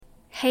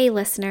Hey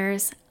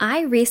listeners, I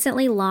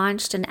recently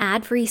launched an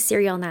ad-free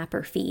serial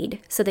napper feed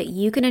so that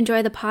you can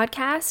enjoy the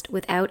podcast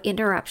without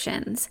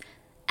interruptions.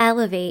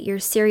 Elevate your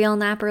serial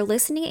napper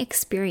listening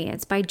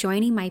experience by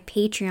joining my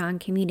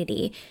Patreon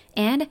community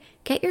and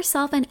get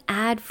yourself an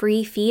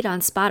ad-free feed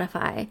on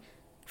Spotify.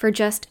 For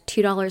just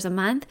 $2 a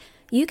month,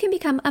 you can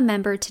become a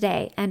member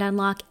today and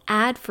unlock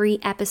ad-free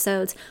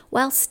episodes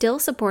while still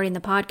supporting the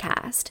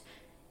podcast.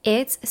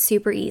 It's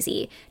super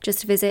easy.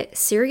 Just visit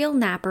Serial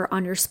Napper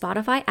on your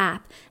Spotify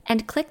app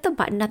and click the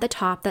button at the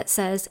top that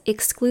says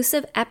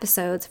Exclusive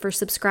Episodes for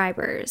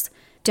Subscribers.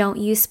 Don't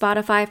use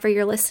Spotify for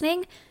your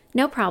listening?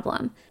 No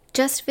problem.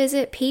 Just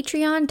visit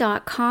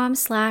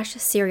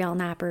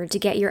patreon.com/serialnapper to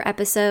get your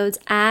episodes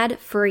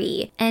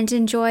ad-free and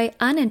enjoy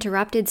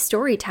uninterrupted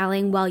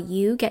storytelling while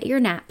you get your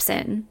naps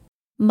in.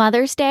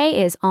 Mother's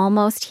Day is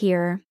almost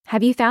here.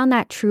 Have you found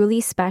that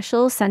truly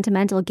special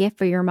sentimental gift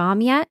for your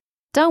mom yet?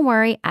 Don't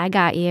worry, I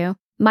got you.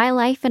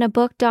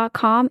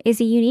 MyLifeInABook.com is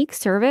a unique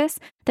service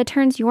that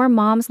turns your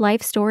mom's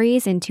life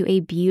stories into a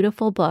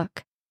beautiful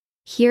book.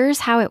 Here's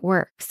how it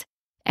works.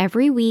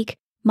 Every week,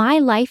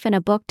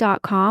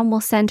 MyLifeInABook.com will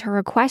send her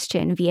a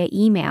question via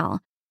email.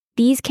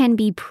 These can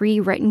be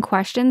pre-written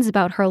questions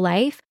about her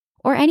life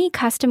or any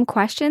custom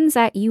questions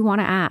that you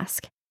want to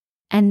ask.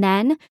 And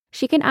then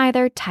she can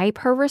either type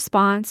her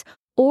response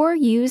or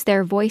use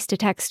their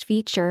voice-to-text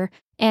feature,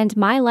 and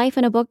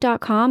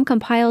MyLifeInABook.com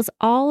compiles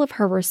all of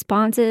her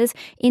responses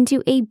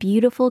into a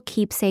beautiful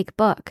keepsake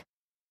book.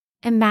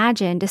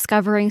 Imagine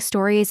discovering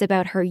stories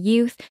about her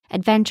youth,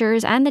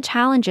 adventures, and the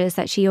challenges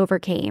that she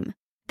overcame.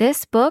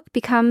 This book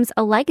becomes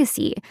a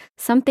legacy,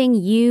 something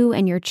you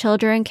and your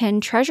children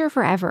can treasure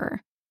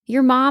forever.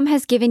 Your mom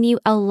has given you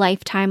a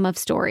lifetime of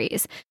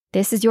stories.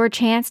 This is your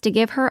chance to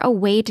give her a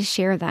way to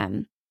share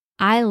them.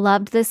 I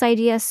loved this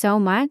idea so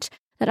much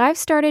that I've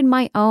started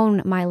my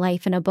own My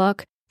Life in a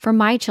Book for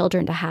my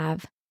children to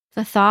have.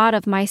 The thought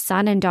of my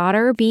son and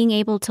daughter being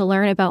able to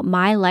learn about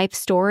my life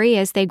story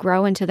as they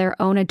grow into their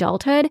own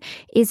adulthood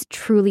is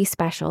truly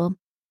special.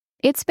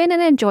 It's been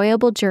an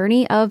enjoyable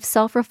journey of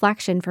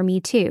self-reflection for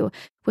me too,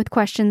 with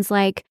questions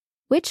like,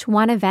 which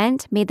one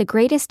event made the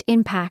greatest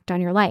impact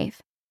on your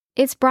life?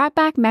 It's brought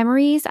back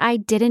memories I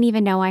didn't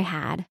even know I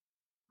had.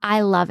 I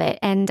love it,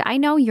 and I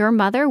know your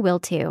mother will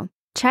too.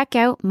 Check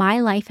out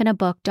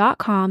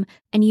MyLifeInABook.com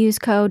and use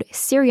code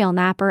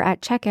SerialNapper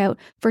at checkout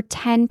for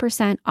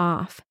 10%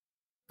 off.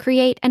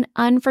 Create an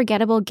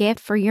unforgettable gift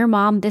for your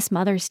mom this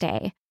Mother's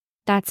Day.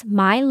 That's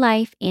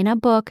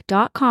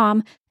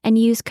MyLifeInABook.com and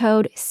use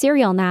code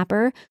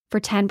SerialNapper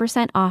for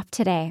 10% off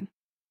today.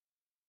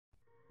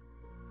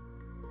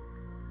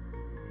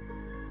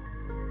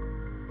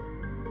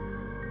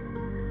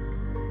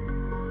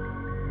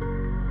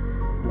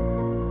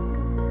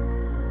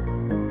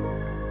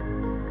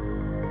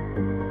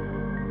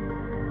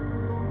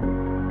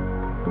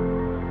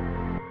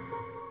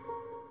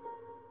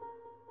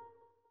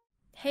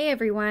 Hey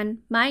everyone,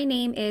 my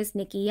name is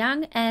Nikki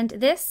Young, and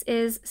this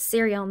is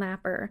Serial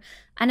Napper,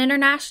 an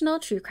international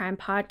true crime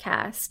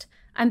podcast.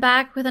 I'm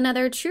back with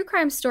another true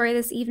crime story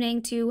this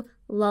evening to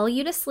lull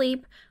you to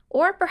sleep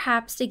or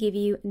perhaps to give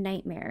you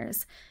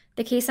nightmares.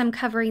 The case I'm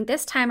covering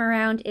this time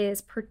around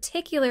is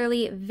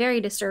particularly very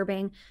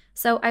disturbing,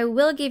 so I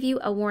will give you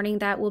a warning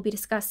that we'll be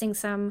discussing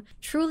some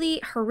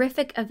truly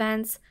horrific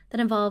events that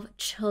involve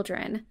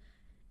children.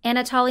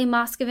 Anatoly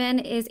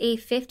Moskvin is a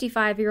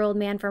 55-year-old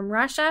man from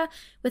Russia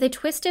with a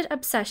twisted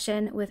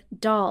obsession with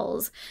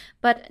dolls,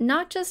 but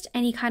not just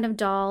any kind of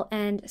doll,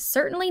 and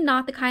certainly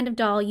not the kind of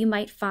doll you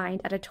might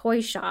find at a toy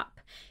shop.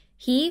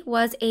 He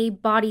was a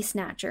body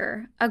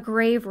snatcher, a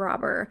grave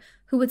robber,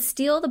 who would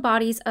steal the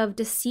bodies of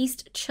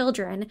deceased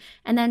children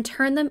and then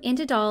turn them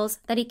into dolls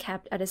that he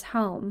kept at his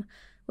home.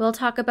 We'll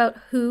talk about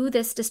who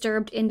this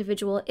disturbed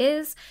individual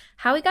is,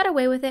 how he got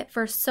away with it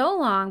for so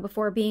long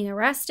before being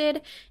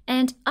arrested,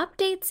 and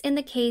updates in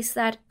the case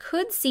that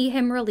could see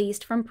him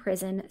released from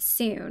prison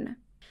soon.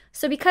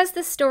 So because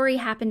this story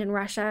happened in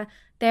Russia,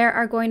 there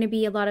are going to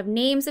be a lot of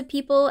names of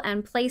people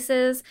and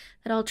places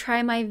that I'll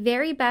try my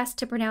very best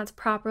to pronounce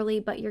properly,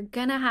 but you're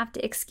gonna have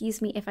to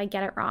excuse me if I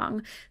get it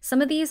wrong.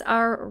 Some of these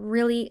are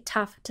really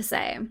tough to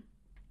say.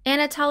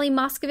 Anatoly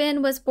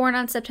Moskvin was born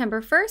on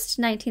September 1st,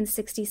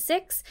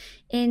 1966,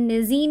 in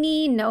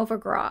Nizhny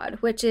Novgorod,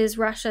 which is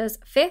Russia's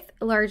fifth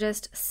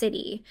largest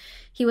city.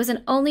 He was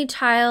an only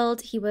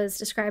child, he was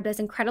described as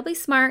incredibly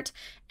smart,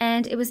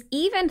 and it was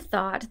even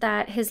thought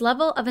that his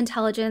level of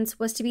intelligence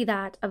was to be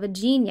that of a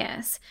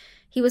genius.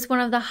 He was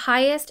one of the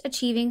highest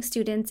achieving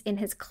students in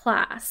his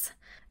class.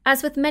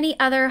 As with many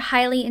other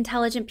highly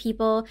intelligent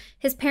people,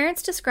 his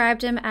parents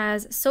described him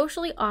as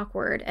socially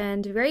awkward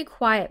and very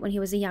quiet when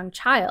he was a young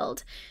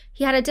child.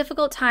 He had a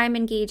difficult time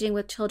engaging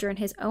with children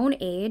his own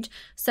age,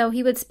 so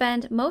he would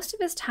spend most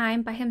of his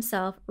time by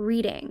himself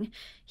reading.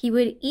 He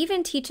would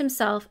even teach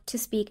himself to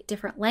speak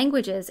different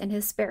languages in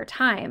his spare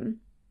time.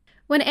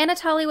 When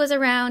Anatoly was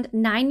around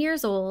 9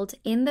 years old,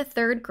 in the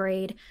 3rd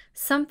grade,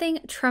 something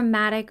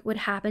traumatic would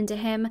happen to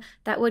him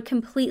that would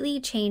completely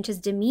change his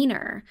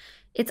demeanor.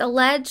 It's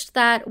alleged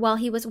that while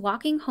he was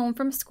walking home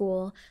from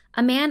school,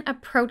 A man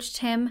approached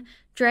him,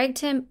 dragged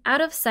him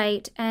out of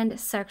sight, and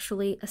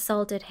sexually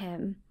assaulted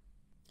him.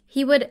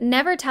 He would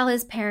never tell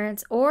his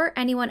parents, or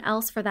anyone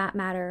else for that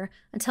matter,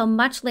 until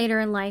much later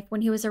in life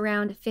when he was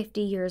around 50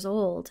 years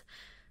old.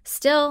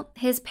 Still,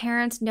 his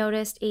parents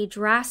noticed a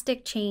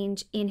drastic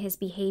change in his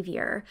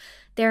behavior.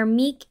 Their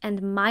meek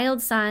and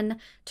mild son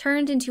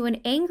turned into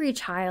an angry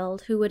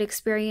child who would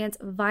experience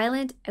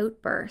violent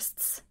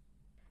outbursts.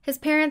 His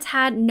parents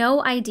had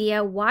no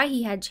idea why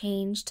he had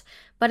changed,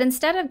 but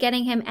instead of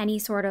getting him any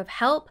sort of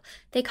help,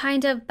 they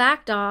kind of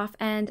backed off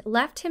and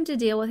left him to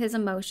deal with his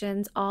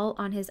emotions all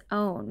on his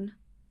own.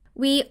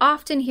 We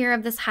often hear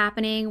of this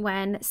happening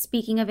when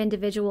speaking of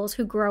individuals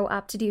who grow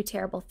up to do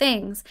terrible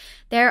things.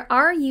 There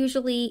are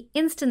usually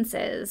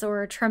instances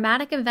or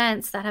traumatic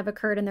events that have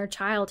occurred in their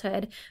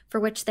childhood for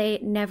which they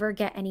never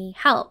get any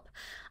help.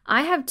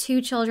 I have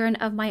 2 children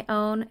of my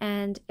own,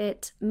 and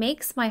it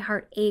makes my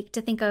heart ache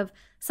to think of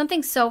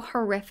something so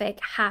horrific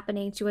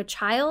happening to a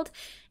child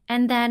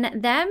and then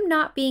them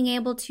not being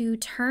able to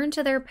turn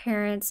to their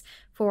parents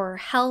for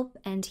help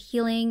and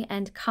healing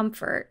and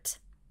comfort.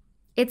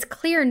 It's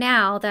clear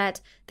now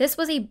that this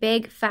was a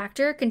big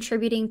factor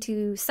contributing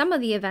to some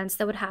of the events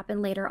that would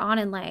happen later on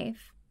in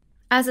life.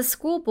 As a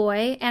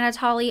schoolboy,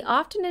 Anatoly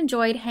often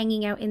enjoyed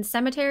hanging out in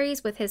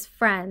cemeteries with his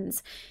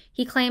friends.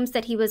 He claims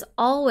that he was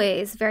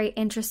always very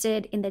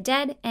interested in the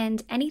dead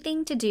and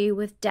anything to do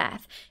with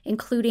death,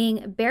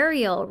 including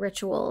burial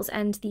rituals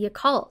and the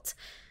occult.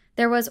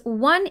 There was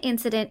one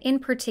incident in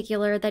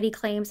particular that he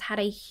claims had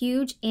a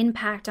huge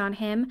impact on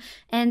him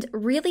and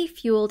really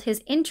fueled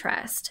his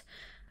interest.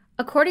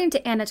 According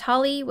to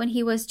Anatoly, when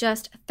he was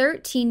just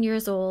 13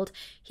 years old,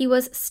 he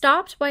was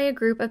stopped by a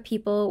group of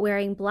people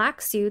wearing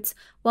black suits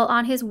while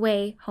on his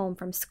way home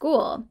from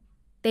school.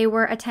 They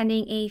were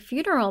attending a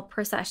funeral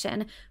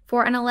procession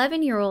for an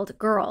 11-year-old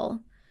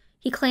girl.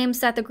 He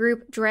claims that the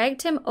group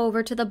dragged him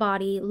over to the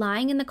body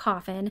lying in the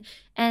coffin,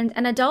 and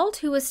an adult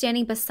who was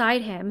standing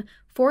beside him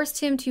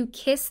forced him to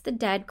kiss the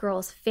dead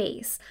girl's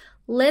face,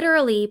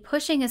 literally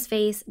pushing his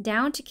face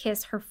down to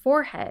kiss her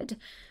forehead,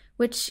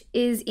 which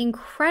is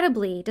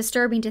incredibly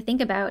disturbing to think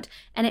about,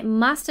 and it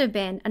must have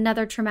been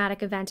another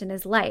traumatic event in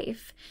his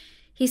life.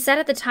 He said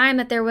at the time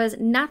that there was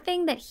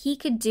nothing that he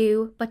could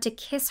do but to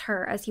kiss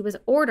her as he was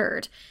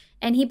ordered,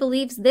 and he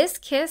believes this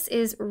kiss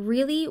is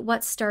really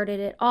what started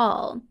it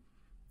all.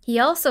 He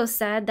also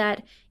said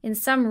that in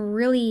some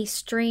really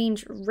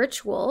strange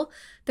ritual,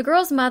 the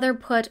girl's mother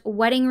put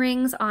wedding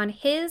rings on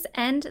his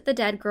and the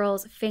dead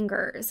girl's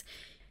fingers.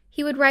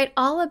 He would write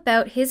all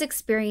about his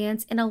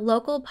experience in a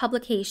local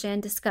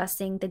publication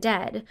discussing the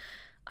dead.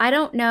 I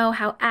don't know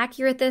how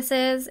accurate this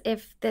is,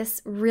 if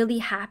this really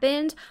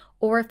happened,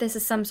 or if this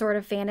is some sort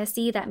of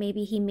fantasy that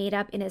maybe he made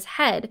up in his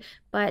head,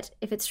 but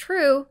if it's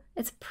true,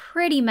 it's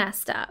pretty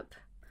messed up.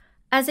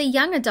 As a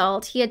young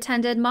adult, he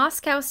attended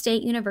Moscow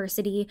State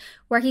University,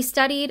 where he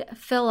studied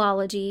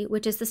philology,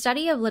 which is the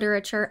study of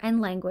literature and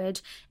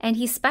language, and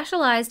he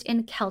specialized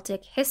in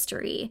Celtic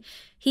history.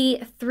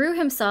 He threw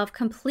himself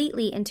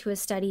completely into his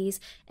studies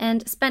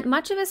and spent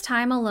much of his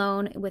time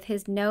alone with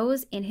his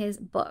nose in his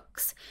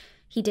books.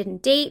 He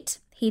didn't date,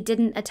 he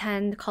didn't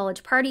attend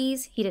college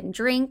parties, he didn't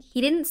drink,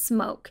 he didn't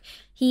smoke.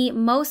 He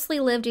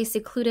mostly lived a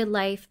secluded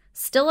life,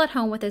 still at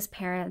home with his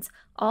parents,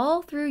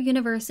 all through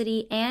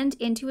university and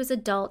into his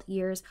adult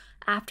years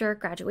after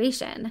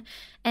graduation.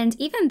 And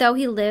even though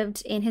he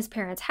lived in his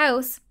parents'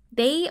 house,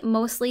 they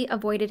mostly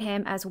avoided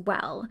him as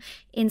well,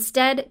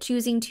 instead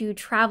choosing to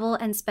travel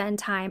and spend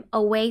time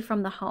away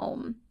from the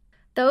home.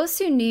 Those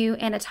who knew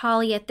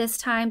Anatoly at this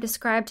time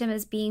described him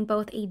as being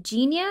both a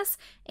genius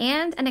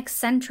and an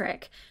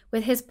eccentric,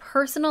 with his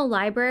personal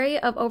library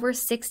of over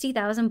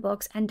 60,000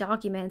 books and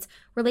documents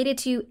related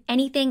to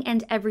anything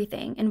and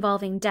everything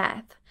involving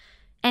death.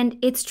 And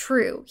it's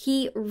true,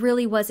 he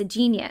really was a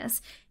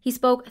genius. He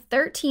spoke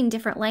 13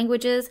 different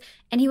languages,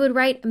 and he would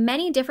write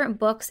many different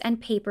books and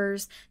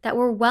papers that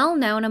were well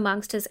known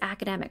amongst his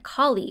academic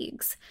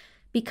colleagues.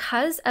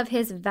 Because of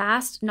his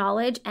vast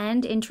knowledge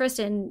and interest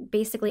in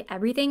basically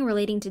everything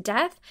relating to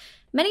death,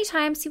 many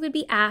times he would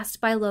be asked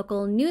by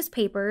local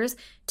newspapers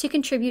to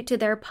contribute to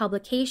their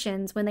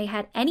publications when they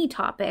had any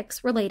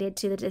topics related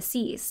to the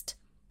deceased.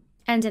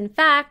 And in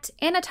fact,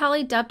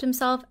 Anatoly dubbed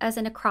himself as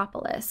a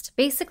necropolist,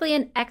 basically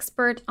an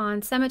expert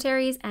on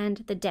cemeteries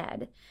and the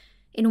dead.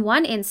 In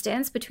one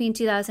instance, between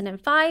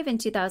 2005 and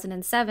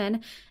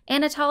 2007,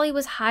 Anatoly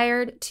was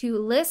hired to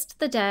list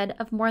the dead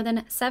of more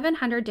than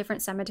 700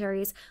 different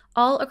cemeteries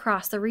all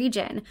across the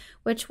region,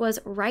 which was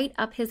right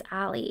up his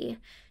alley.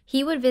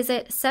 He would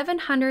visit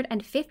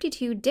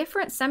 752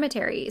 different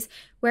cemeteries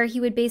where he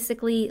would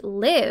basically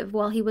live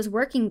while he was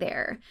working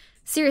there.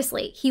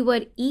 Seriously, he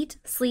would eat,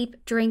 sleep,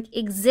 drink,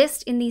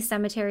 exist in these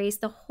cemeteries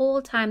the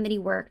whole time that he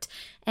worked.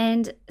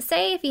 And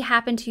say if he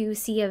happened to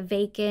see a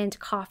vacant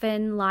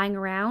coffin lying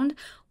around,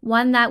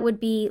 one that would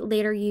be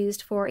later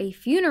used for a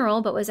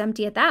funeral but was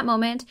empty at that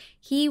moment,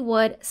 he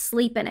would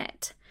sleep in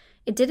it.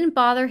 It didn't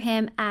bother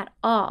him at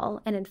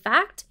all, and in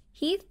fact,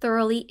 he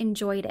thoroughly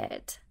enjoyed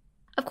it.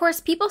 Of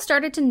course, people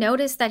started to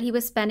notice that he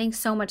was spending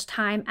so much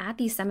time at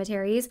these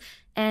cemeteries,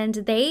 and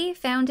they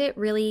found it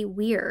really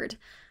weird.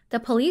 The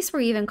police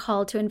were even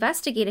called to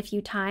investigate a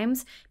few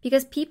times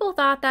because people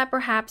thought that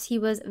perhaps he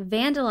was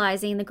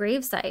vandalizing the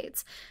grave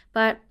sites.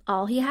 But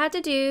all he had to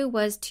do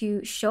was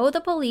to show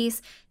the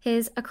police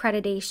his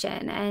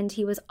accreditation, and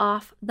he was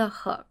off the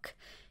hook.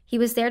 He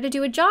was there to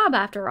do a job,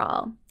 after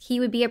all. He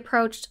would be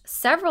approached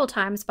several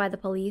times by the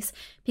police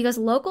because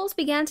locals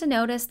began to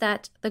notice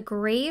that the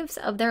graves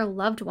of their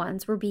loved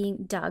ones were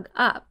being dug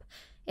up.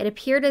 It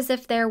appeared as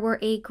if there were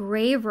a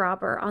grave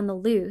robber on the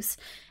loose,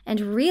 and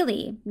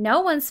really,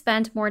 no one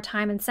spent more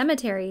time in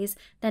cemeteries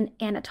than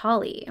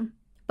Anatoly.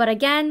 But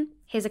again,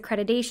 his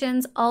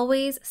accreditations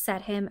always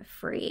set him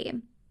free.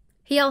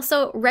 He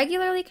also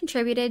regularly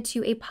contributed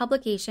to a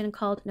publication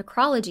called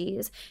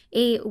Necrologies,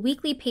 a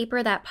weekly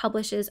paper that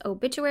publishes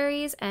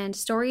obituaries and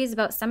stories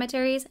about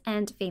cemeteries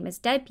and famous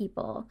dead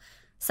people.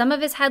 Some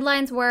of his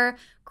headlines were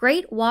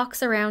 "Great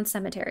Walks Around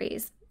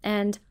Cemeteries"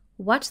 and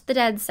 "What the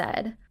Dead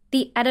Said."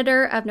 The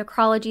editor of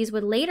Necrologies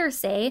would later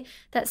say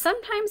that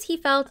sometimes he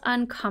felt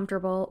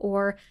uncomfortable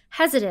or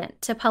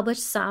hesitant to publish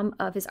some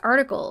of his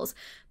articles,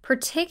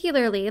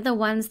 particularly the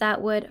ones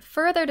that would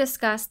further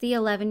discuss the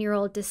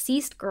 11-year-old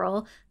deceased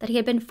girl that he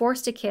had been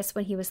forced to kiss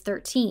when he was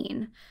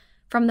 13.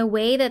 From the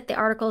way that the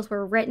articles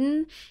were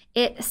written,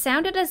 it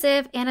sounded as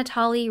if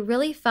Anatoly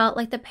really felt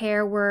like the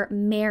pair were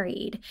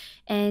married,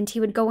 and he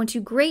would go into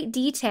great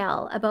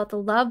detail about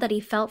the love that he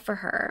felt for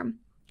her.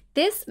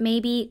 This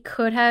maybe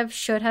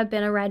should have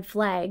been a red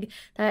flag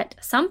that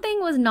something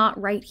was not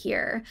right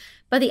here,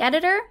 but the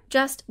editor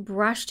just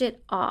brushed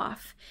it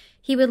off.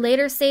 He would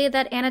later say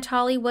that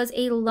Anatoly was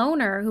a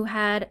loner who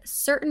had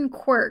certain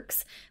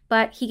quirks,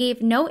 but he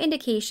gave no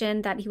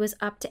indication that he was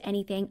up to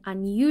anything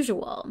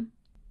unusual.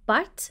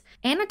 But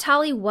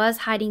Anatoly was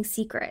hiding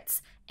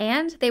secrets,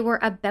 and they were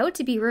about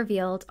to be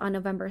revealed on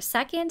November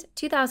 2nd,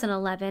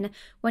 2011,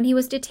 when he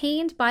was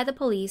detained by the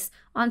police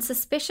on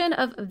suspicion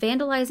of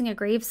vandalizing a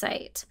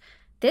gravesite.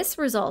 This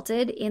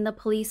resulted in the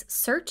police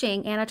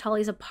searching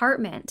Anatoly's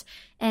apartment,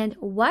 and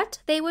what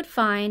they would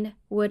find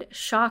would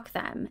shock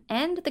them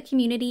and the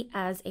community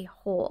as a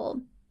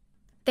whole.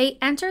 They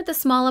entered the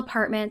small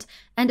apartment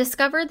and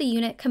discovered the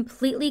unit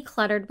completely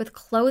cluttered with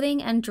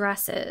clothing and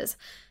dresses.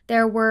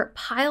 There were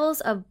piles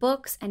of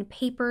books and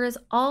papers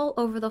all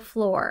over the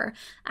floor.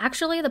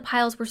 Actually, the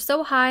piles were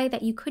so high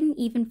that you couldn't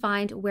even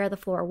find where the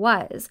floor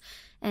was.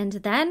 And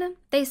then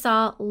they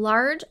saw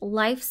large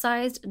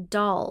life-sized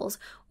dolls,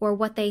 or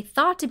what they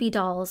thought to be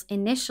dolls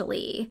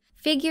initially.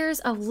 Figures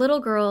of little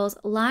girls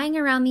lying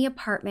around the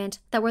apartment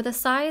that were the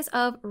size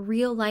of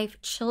real-life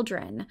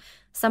children.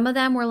 Some of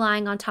them were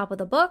lying on top of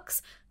the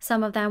books,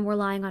 some of them were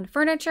lying on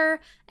furniture,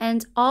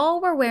 and all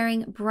were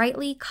wearing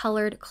brightly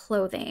colored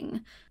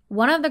clothing.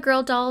 One of the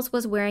girl dolls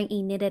was wearing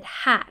a knitted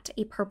hat,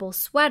 a purple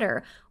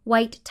sweater,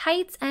 white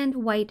tights, and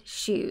white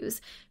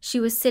shoes. She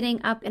was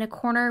sitting up in a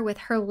corner with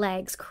her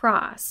legs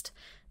crossed.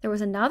 There was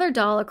another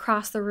doll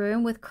across the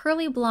room with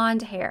curly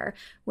blonde hair,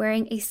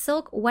 wearing a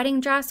silk wedding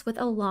dress with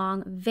a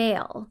long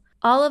veil.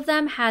 All of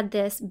them had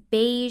this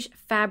beige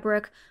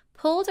fabric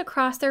pulled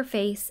across their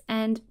face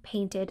and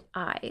painted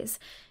eyes.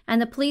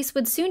 And the police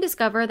would soon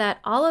discover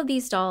that all of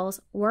these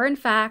dolls were in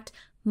fact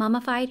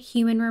mummified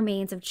human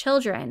remains of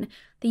children,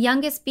 the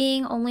youngest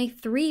being only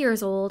 3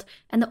 years old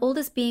and the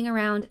oldest being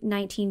around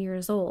 19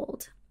 years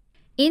old.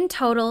 In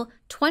total,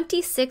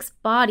 26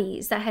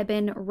 bodies that had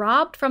been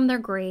robbed from their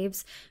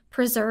graves,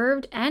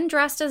 preserved and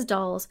dressed as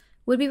dolls,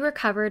 would be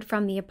recovered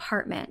from the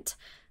apartment.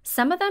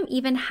 Some of them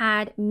even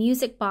had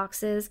music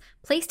boxes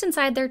placed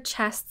inside their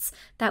chests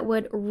that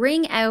would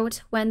ring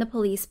out when the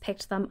police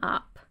picked them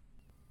up.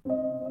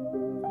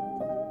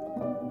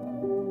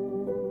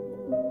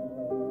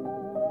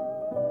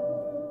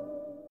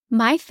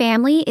 My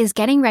family is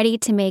getting ready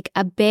to make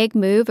a big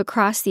move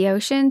across the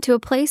ocean to a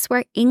place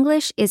where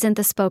English isn't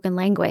the spoken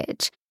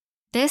language.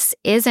 This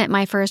isn't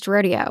my first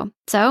rodeo,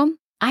 so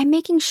I'm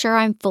making sure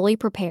I'm fully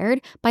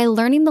prepared by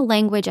learning the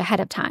language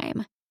ahead of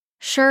time.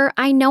 Sure,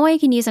 I know I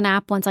can use an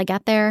app once I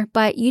get there,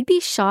 but you'd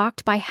be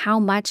shocked by how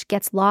much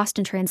gets lost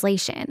in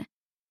translation.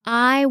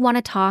 I want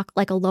to talk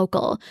like a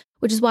local,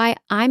 which is why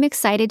I'm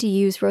excited to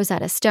use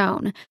Rosetta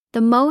Stone,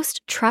 the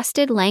most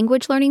trusted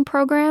language learning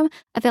program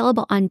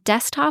available on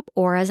desktop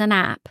or as an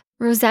app.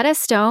 Rosetta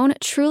Stone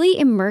truly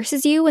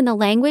immerses you in the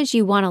language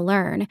you want to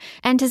learn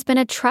and has been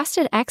a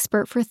trusted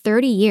expert for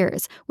 30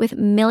 years with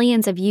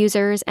millions of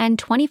users and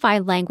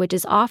 25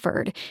 languages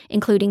offered,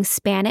 including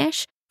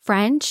Spanish,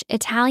 French,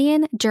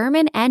 Italian,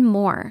 German, and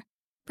more.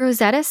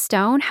 Rosetta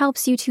Stone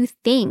helps you to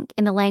think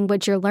in the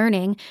language you're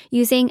learning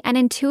using an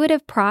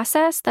intuitive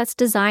process that's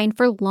designed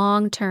for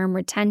long-term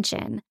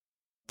retention.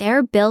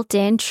 Their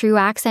built-in True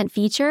Accent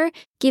feature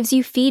gives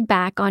you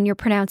feedback on your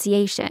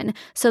pronunciation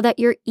so that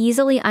you're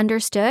easily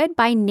understood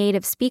by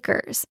native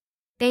speakers.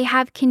 They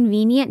have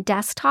convenient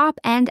desktop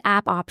and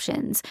app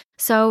options,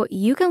 so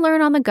you can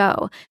learn on the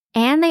go,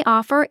 and they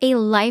offer a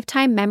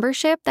lifetime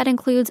membership that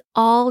includes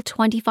all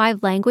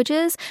 25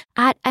 languages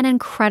at an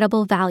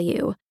incredible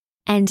value.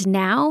 And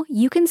now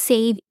you can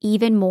save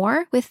even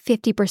more with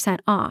 50%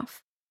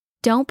 off.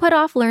 Don't put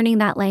off learning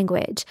that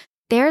language.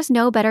 There's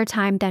no better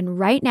time than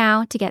right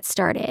now to get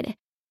started.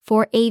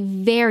 For a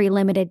very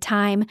limited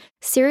time,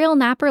 Serial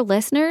Napper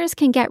listeners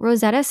can get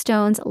Rosetta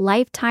Stone's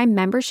lifetime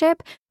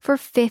membership for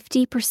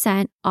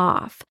 50%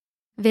 off.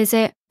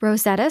 Visit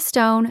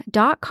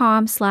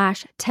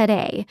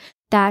rosettastone.com/today.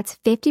 That's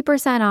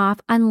 50% off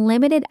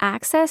unlimited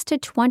access to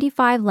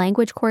 25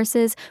 language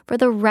courses for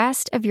the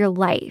rest of your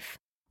life.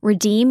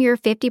 Redeem your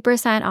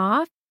 50%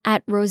 off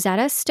at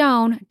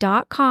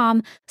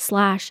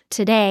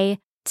rosettastone.com/today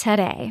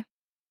today.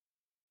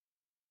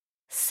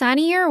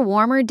 Sunnier,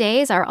 warmer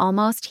days are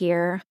almost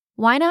here.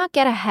 Why not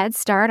get a head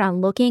start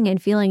on looking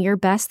and feeling your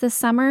best this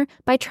summer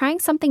by trying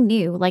something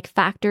new like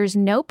Factor's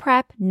no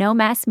prep, no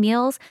mess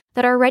meals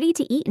that are ready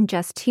to eat in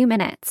just 2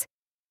 minutes.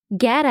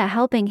 Get a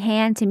helping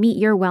hand to meet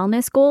your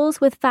wellness goals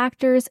with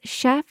Factor's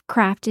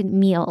chef-crafted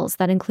meals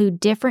that include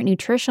different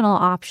nutritional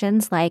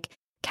options like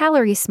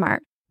Calorie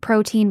Smart,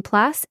 Protein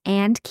Plus,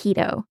 and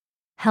Keto.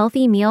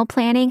 Healthy meal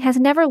planning has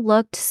never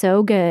looked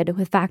so good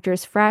with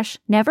Factor's fresh,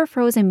 never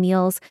frozen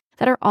meals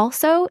that are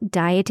also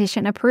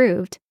dietitian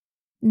approved.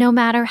 No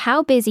matter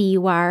how busy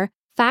you are,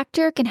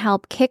 Factor can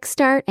help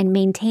kickstart and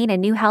maintain a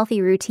new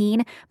healthy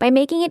routine by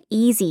making it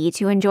easy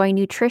to enjoy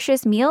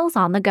nutritious meals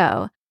on the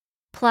go.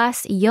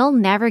 Plus, you'll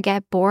never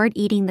get bored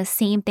eating the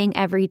same thing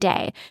every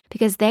day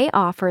because they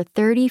offer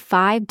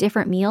 35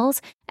 different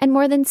meals and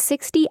more than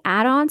 60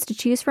 add-ons to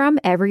choose from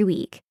every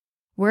week.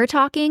 We're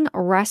talking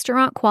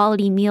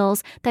restaurant-quality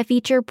meals that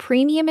feature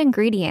premium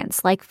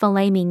ingredients like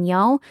filet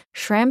mignon,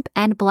 shrimp,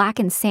 and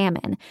blackened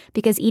salmon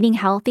because eating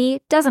healthy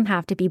doesn't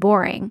have to be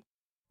boring.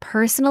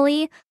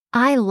 Personally,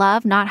 I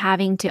love not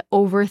having to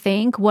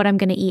overthink what I'm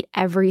going to eat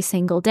every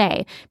single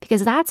day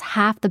because that's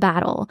half the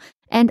battle,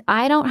 and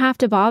I don't have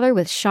to bother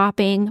with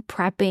shopping,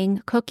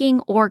 prepping,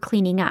 cooking, or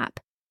cleaning up.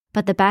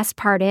 But the best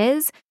part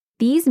is,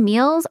 these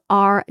meals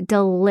are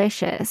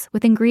delicious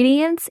with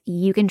ingredients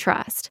you can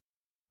trust.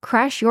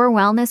 Crush your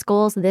wellness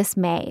goals this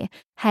May.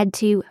 Head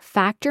to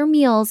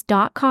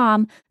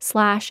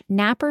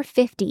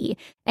factormeals.com/napper50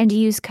 and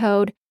use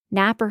code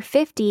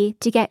napper50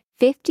 to get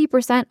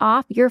 50%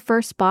 off your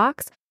first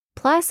box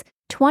plus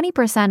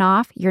 20%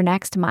 off your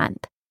next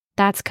month.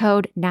 That's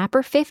code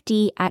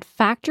napper50 at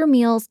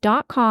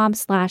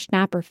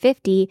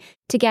factormeals.com/napper50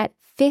 to get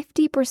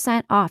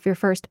 50% off your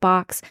first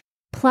box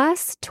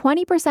plus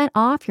 20%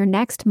 off your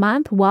next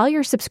month while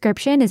your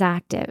subscription is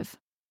active.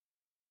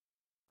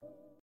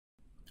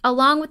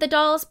 Along with the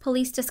dolls,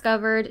 police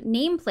discovered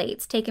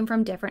nameplates taken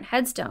from different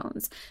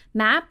headstones,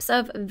 maps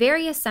of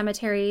various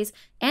cemeteries,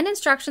 and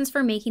instructions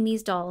for making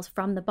these dolls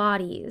from the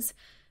bodies.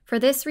 For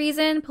this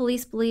reason,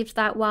 police believed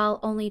that while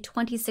only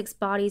 26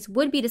 bodies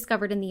would be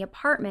discovered in the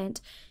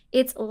apartment,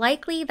 it's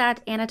likely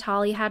that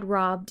Anatoly had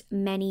robbed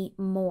many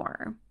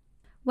more.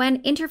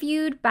 When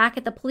interviewed back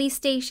at the police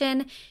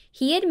station,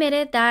 he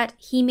admitted that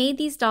he made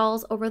these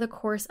dolls over the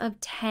course of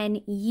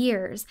 10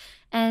 years.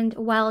 And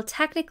while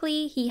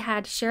technically he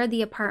had shared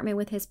the apartment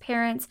with his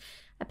parents,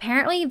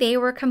 apparently they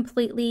were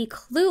completely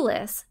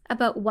clueless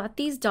about what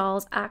these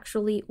dolls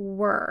actually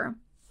were.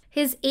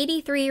 His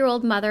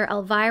 83-year-old mother,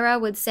 Elvira,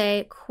 would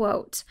say,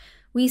 quote,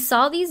 "We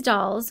saw these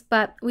dolls,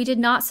 but we did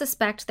not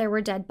suspect there were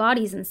dead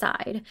bodies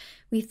inside.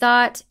 We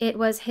thought it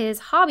was his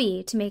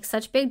hobby to make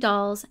such big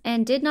dolls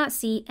and did not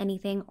see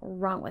anything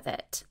wrong with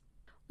it."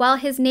 While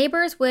his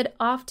neighbors would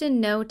often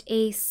note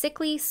a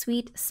sickly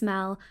sweet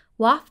smell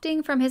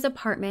wafting from his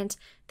apartment,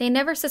 they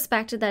never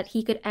suspected that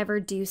he could ever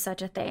do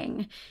such a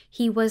thing.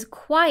 He was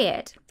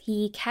quiet,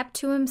 he kept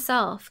to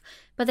himself,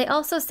 but they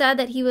also said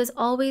that he was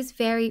always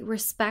very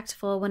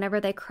respectful whenever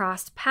they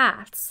crossed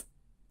paths.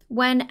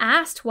 When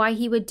asked why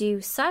he would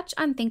do such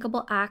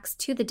unthinkable acts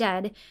to the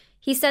dead,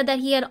 he said that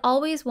he had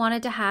always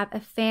wanted to have a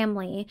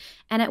family,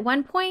 and at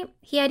one point,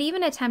 he had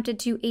even attempted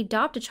to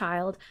adopt a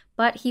child,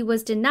 but he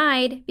was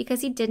denied because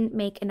he didn't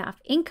make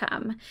enough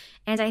income.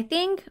 And I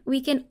think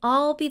we can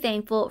all be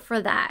thankful for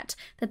that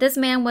this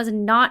man was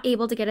not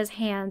able to get his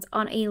hands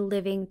on a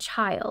living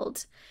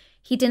child.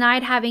 He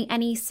denied having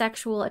any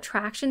sexual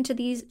attraction to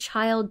these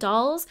child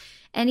dolls,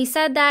 and he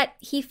said that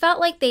he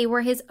felt like they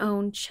were his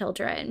own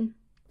children.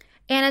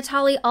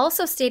 Anatoly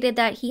also stated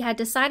that he had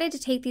decided to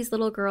take these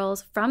little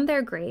girls from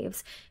their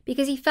graves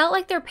because he felt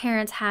like their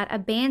parents had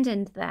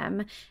abandoned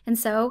them, and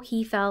so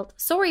he felt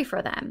sorry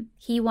for them.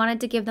 He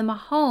wanted to give them a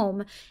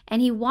home,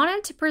 and he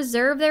wanted to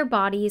preserve their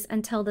bodies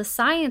until the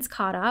science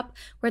caught up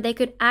where they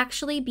could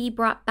actually be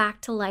brought back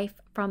to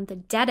life from the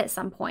dead at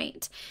some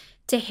point.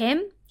 To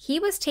him, he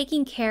was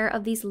taking care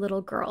of these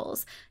little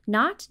girls,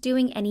 not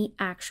doing any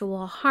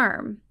actual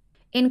harm.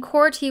 In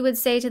court, he would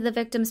say to the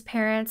victims'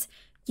 parents,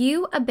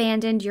 "You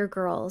abandoned your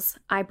girls.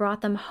 I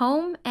brought them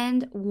home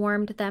and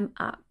warmed them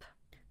up."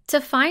 To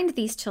find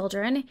these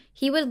children,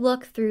 he would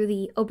look through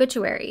the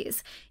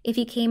obituaries. If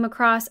he came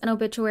across an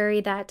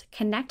obituary that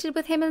connected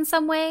with him in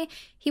some way,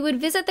 he would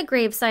visit the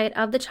gravesite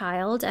of the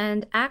child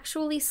and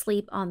actually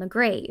sleep on the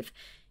grave.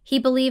 He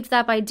believed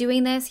that by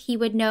doing this, he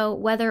would know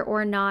whether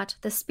or not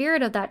the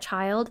spirit of that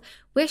child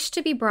wished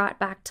to be brought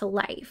back to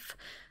life.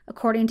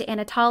 According to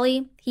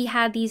Anatoly, he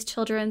had these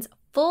children's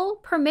full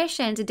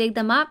permission to dig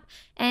them up,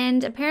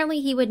 and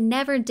apparently he would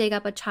never dig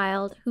up a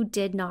child who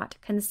did not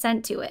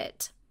consent to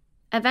it.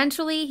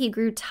 Eventually, he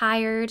grew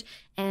tired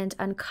and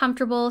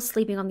uncomfortable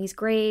sleeping on these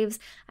graves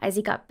as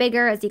he got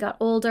bigger, as he got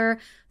older.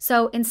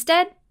 So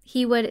instead,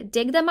 he would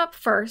dig them up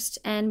first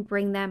and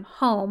bring them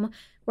home,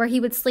 where he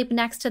would sleep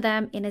next to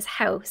them in his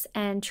house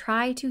and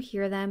try to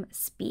hear them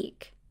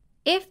speak.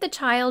 If the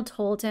child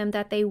told him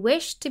that they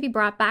wished to be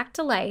brought back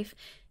to life,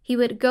 he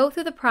would go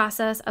through the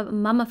process of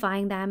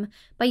mummifying them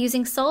by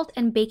using salt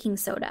and baking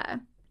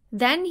soda.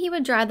 Then he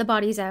would dry the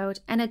bodies out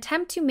and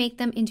attempt to make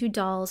them into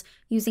dolls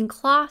using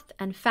cloth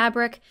and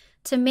fabric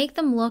to make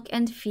them look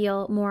and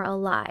feel more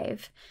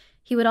alive.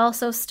 He would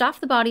also stuff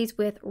the bodies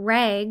with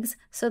rags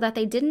so that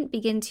they didn't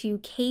begin to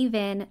cave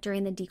in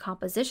during the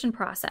decomposition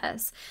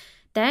process.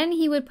 Then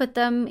he would put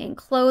them in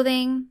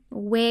clothing,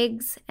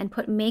 wigs, and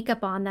put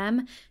makeup on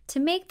them to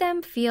make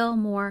them feel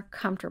more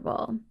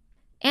comfortable.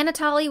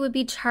 Anatoly would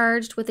be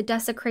charged with the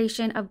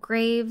desecration of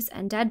graves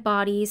and dead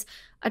bodies,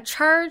 a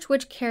charge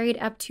which carried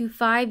up to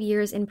 5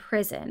 years in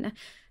prison.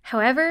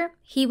 However,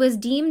 he was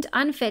deemed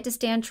unfit to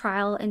stand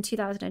trial in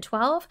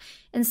 2012,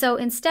 and so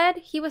instead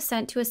he was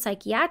sent to a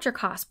psychiatric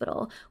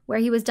hospital where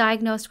he was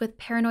diagnosed with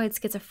paranoid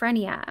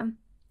schizophrenia.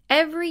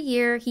 Every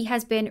year he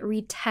has been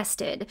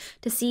retested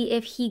to see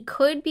if he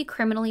could be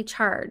criminally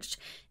charged,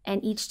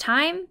 and each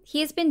time he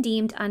has been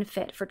deemed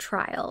unfit for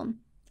trial.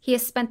 He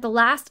has spent the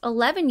last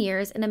 11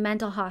 years in a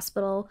mental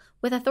hospital,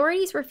 with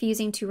authorities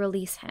refusing to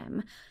release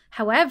him.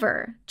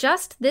 However,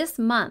 just this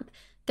month,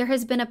 there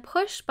has been a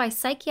push by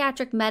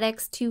psychiatric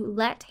medics to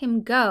let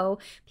him go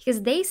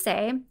because they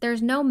say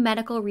there's no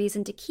medical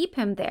reason to keep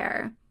him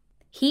there.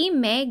 He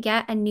may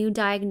get a new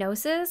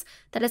diagnosis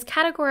that is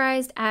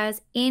categorized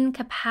as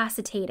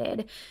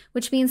incapacitated,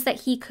 which means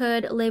that he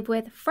could live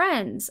with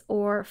friends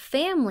or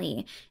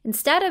family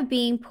instead of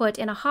being put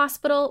in a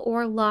hospital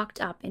or locked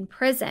up in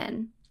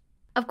prison.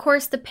 Of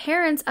course, the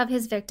parents of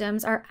his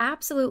victims are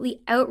absolutely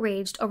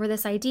outraged over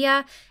this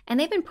idea, and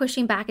they've been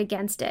pushing back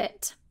against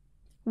it.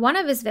 One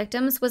of his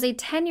victims was a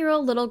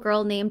 10-year-old little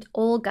girl named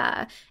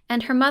Olga,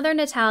 and her mother,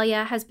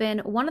 Natalia, has been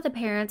one of the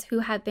parents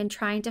who have been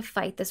trying to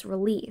fight this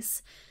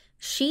release.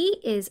 She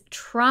is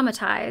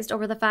traumatized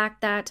over the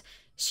fact that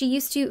she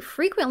used to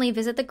frequently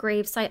visit the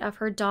gravesite of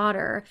her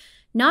daughter,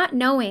 not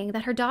knowing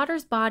that her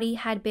daughter's body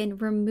had been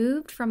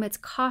removed from its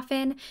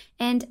coffin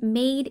and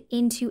made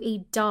into a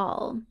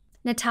doll.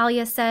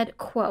 Natalia said,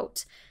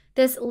 quote,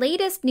 "This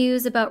latest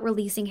news about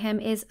releasing him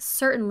is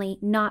certainly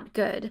not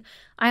good.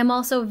 I am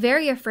also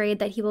very afraid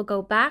that he will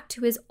go back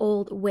to his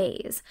old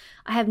ways.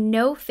 I have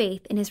no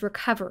faith in his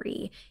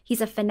recovery. He's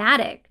a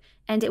fanatic,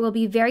 and it will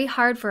be very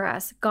hard for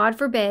us, God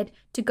forbid,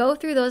 to go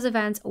through those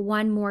events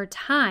one more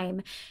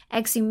time.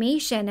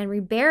 Exhumation and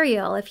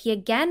reburial if he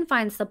again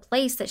finds the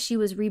place that she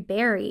was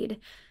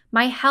reburied.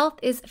 My health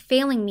is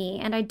failing me,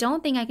 and I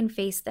don't think I can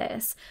face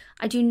this.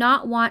 I do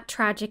not want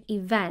tragic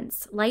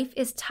events. Life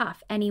is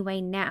tough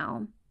anyway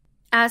now."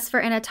 As for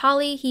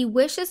Anatoly, he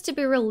wishes to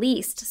be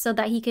released so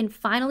that he can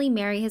finally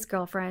marry his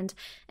girlfriend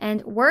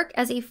and work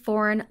as a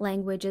foreign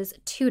languages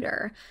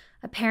tutor.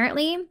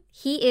 Apparently,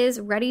 he is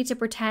ready to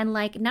pretend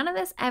like none of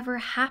this ever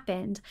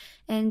happened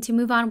and to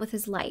move on with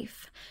his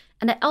life.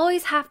 And I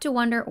always have to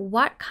wonder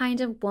what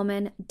kind of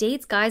woman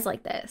dates guys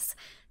like this.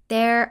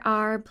 There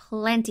are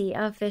plenty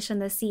of fish in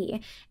the sea,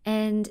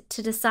 and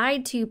to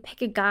decide to pick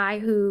a guy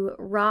who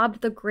robbed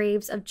the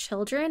graves of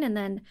children and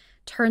then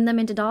turned them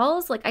into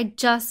dolls, I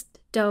just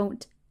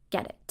don't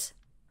get it.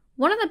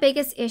 One of the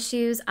biggest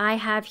issues I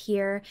have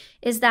here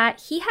is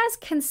that he has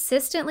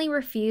consistently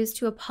refused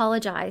to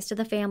apologize to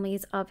the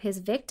families of his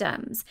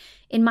victims.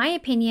 In my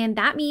opinion,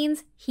 that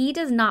means he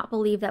does not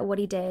believe that what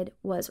he did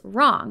was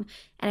wrong.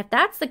 And if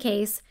that's the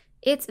case,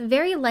 it's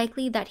very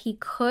likely that he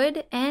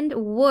could and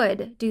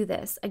would do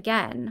this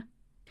again.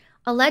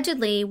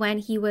 Allegedly, when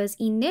he was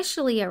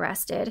initially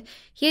arrested,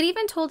 he had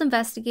even told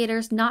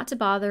investigators not to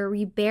bother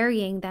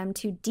reburying them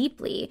too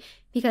deeply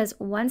because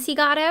once he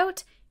got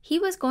out, he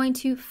was going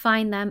to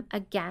find them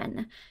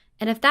again.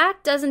 And if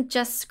that doesn't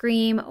just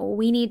scream,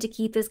 we need to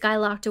keep this guy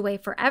locked away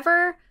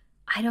forever,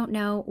 I don't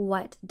know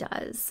what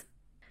does.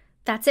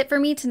 That's it for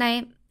me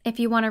tonight. If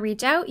you want to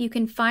reach out, you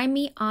can find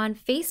me on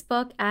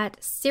Facebook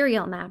at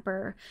Serial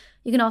Napper.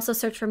 You can also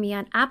search for me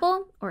on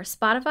Apple or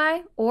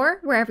Spotify or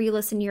wherever you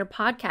listen to your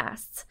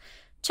podcasts.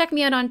 Check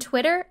me out on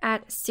Twitter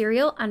at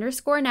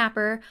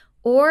serial_napper,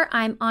 or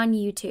I'm on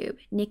YouTube,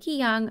 Nikki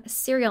Young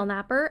Serial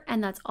Napper,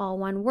 and that's all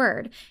one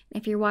word. And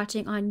if you're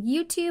watching on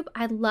YouTube,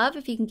 I'd love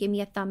if you can give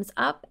me a thumbs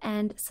up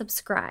and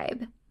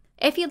subscribe.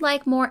 If you'd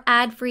like more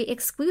ad-free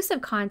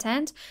exclusive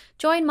content,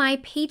 join my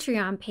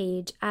Patreon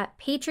page at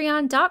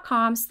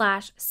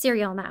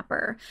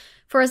patreon.com/serialnapper.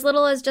 For as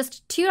little as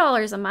just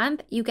 $2 a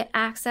month, you get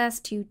access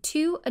to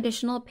 2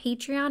 additional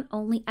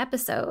Patreon-only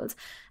episodes,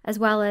 as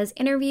well as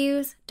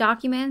interviews,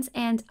 documents,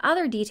 and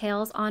other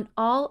details on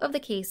all of the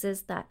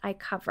cases that I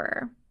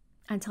cover.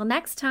 Until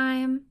next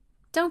time.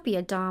 Don't be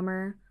a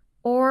Dahmer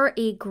or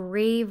a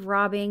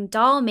grave-robbing,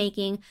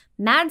 doll-making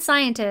mad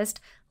scientist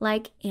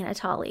like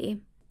Anatoly.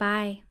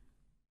 Bye.